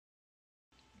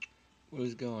What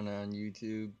is going on,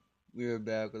 YouTube? We are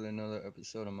back with another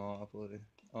episode of Monopoly.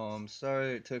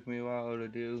 Sorry it took me a while to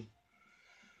do.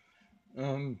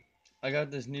 Um, I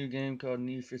got this new game called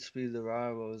Need for Speed: The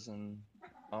Rivals, and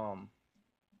um,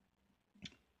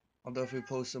 I'll definitely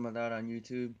post some of that on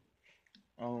YouTube.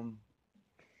 Um,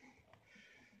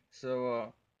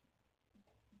 so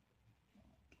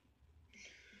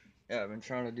yeah, I've been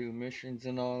trying to do missions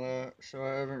and all that, so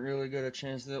I haven't really got a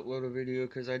chance to upload a video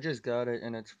because I just got it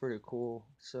and it's pretty cool.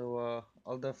 So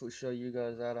I'll definitely show you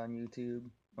guys that on YouTube.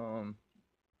 Um,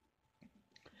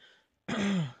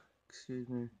 excuse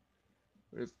me.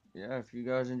 But if you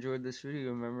guys enjoyed this video,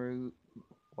 remember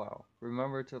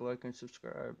to like and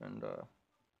subscribe, and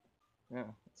yeah,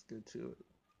 let's get to it.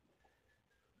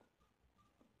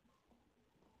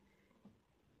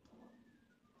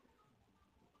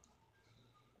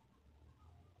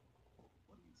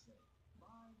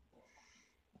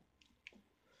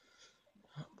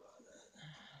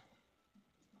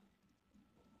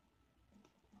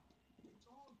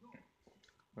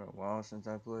 Been a while since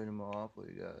I played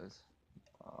Monopoly, guys.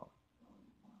 Wow.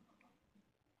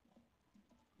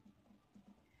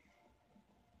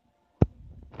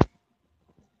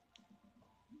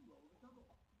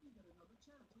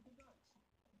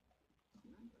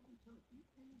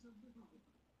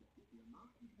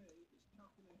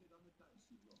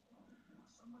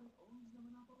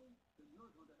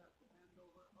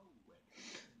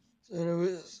 So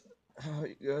anyways, how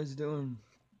you guys doing?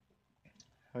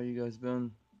 How you guys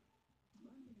been?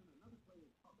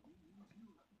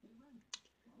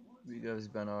 You guys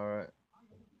been alright?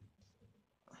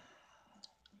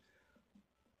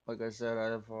 Like I said,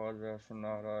 I apologize for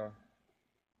not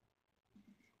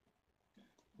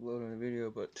loading the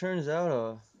video, but turns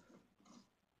out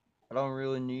I don't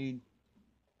really need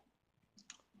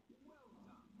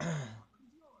I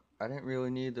didn't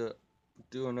really need to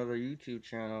do another YouTube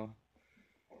channel.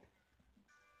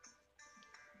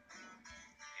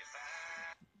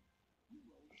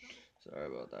 Sorry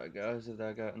about that, guys, if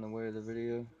that got in the way of the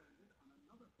video.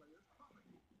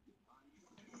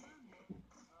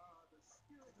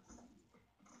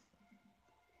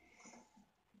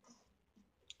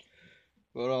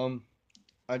 But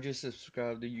I just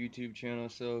subscribed to YouTube channel,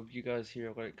 so if you guys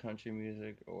hear like country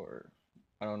music, or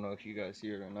I don't know if you guys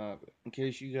hear it or not, but in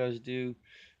case you guys do,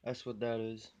 that's what that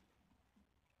is.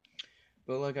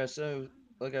 But like I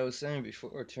was saying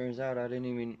before, it turns out I didn't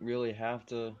even really have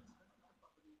to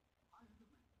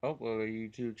upload a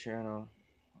YouTube channel.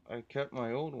 I kept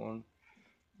my old one,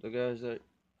 the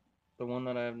one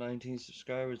that I have 19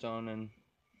 subscribers on, and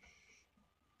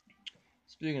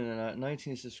speaking of that,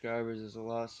 19 subscribers is a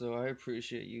lot, so I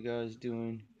appreciate you guys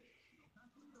doing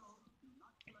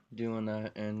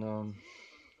that, and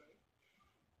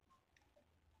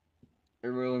it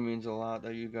really means a lot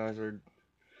that you guys are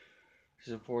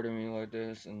supporting me like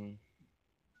this and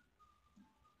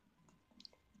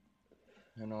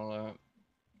all that.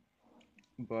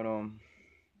 But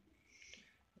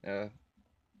yeah,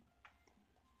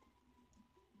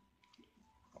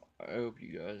 I hope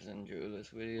you guys enjoy this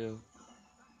video.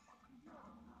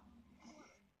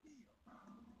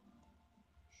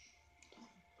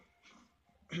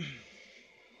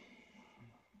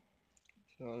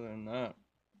 So other than that,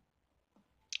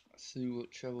 let's see what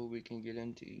trouble we can get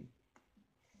into.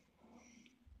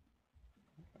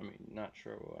 I mean, not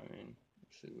trouble. I mean,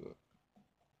 let's see what.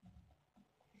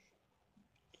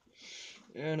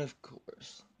 And of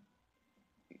course,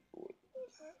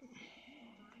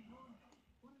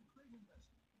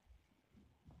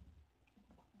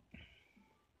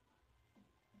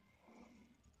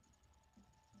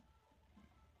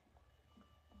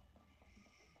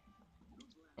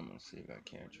 I'm gonna see if I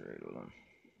can't trade with him.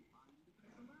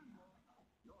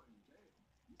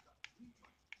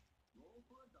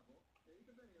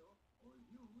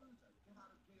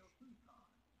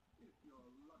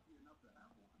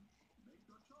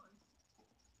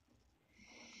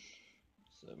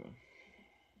 Seven.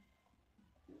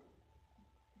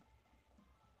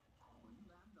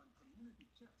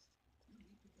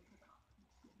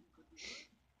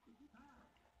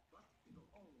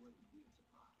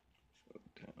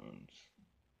 Towns.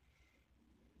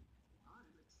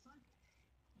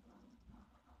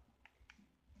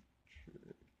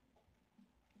 Trade.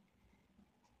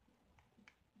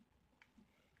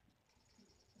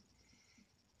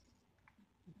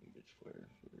 Gets player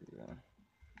for yeah.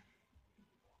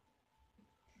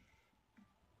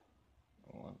 I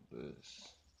want this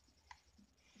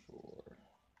for.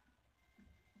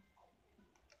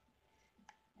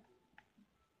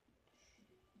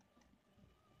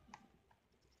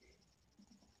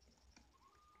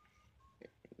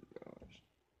 $8.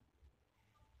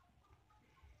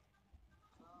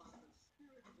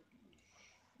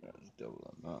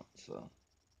 double amount, so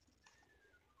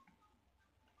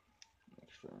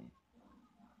next turn.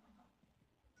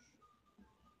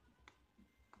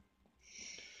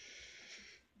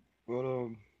 But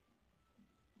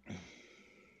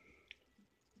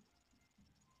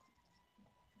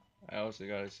I also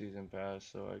got a season pass,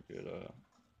 so I could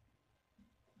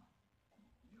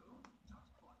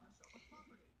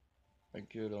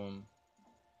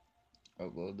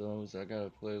upload those. I got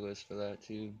a playlist for that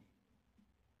too.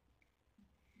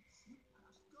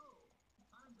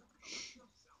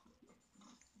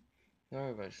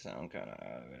 Sorry if I sound kind of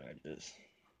out of it.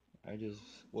 I just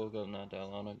woke up not that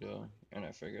long ago, and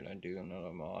I figured I'd do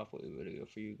another Monopoly video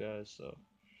for you guys. So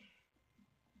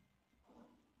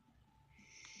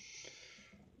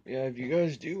yeah, if you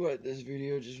guys do like this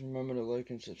video, just remember to like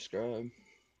and subscribe.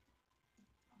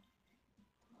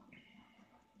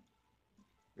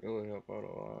 Really help out a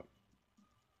lot.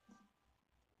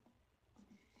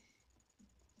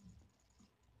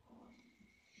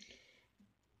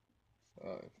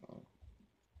 Alright, fine.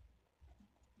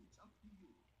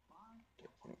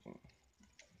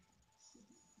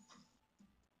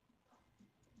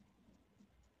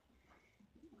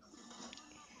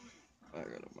 I got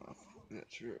a mouth.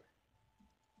 That's right.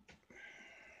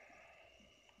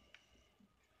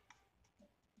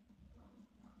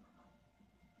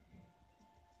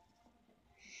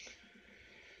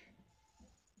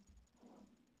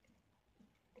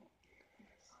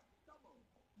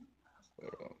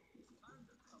 But,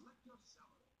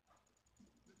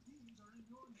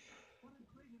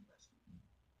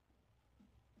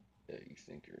 yeah, you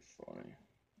think you're funny.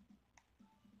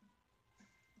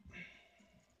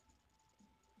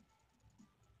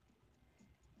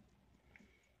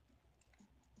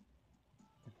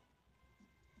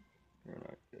 You're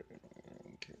not good. I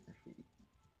don't care who.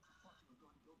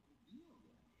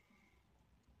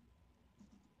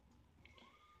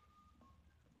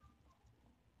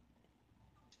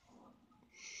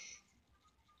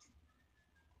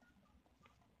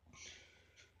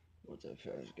 What's that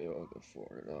fast go? I'll go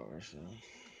 $400. So.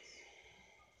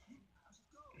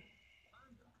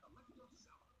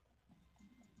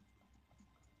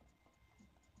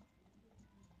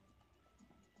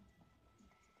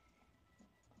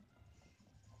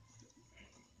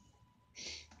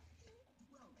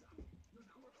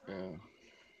 Yeah.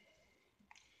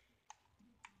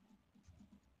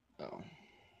 Oh.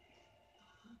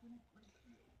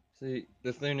 See,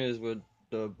 the thing is with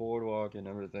the boardwalk and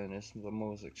everything, it's the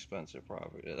most expensive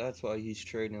property. That's why he's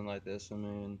trading like this. I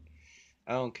mean,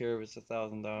 I don't care if it's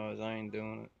 $1,000. I ain't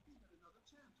doing it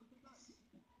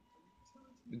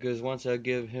because once I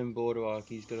give him boardwalk,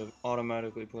 he's gonna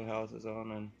automatically put houses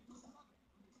on and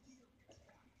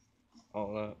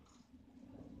all that.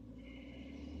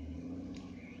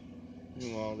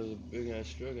 Meanwhile, there's a big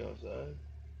ass truck outside.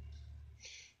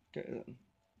 Okay then.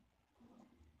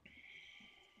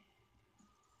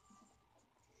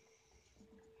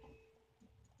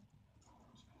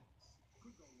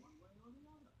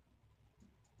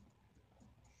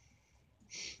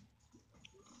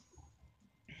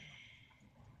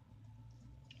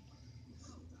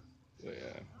 But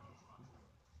yeah.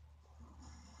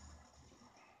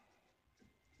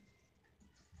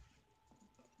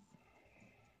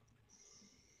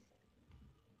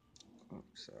 Oh,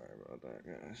 sorry about that,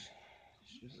 guys.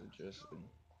 It's just adjusting.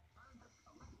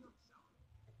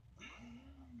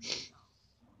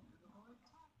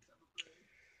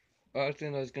 I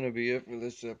think that's gonna be it for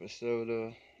this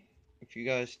episode. If you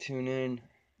guys tune in,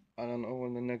 I don't know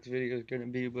when the next video is gonna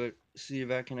be, but see if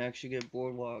I can actually get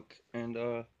Boardwalk and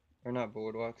or not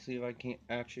Boardwalk. See if I can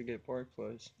actually get Park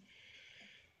Place.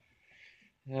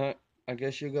 Yeah, I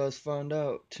guess you guys find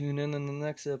out. Tune in the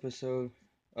next episode.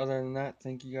 Other than that,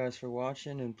 thank you guys for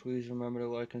watching, and please remember to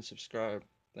like and subscribe.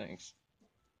 Thanks.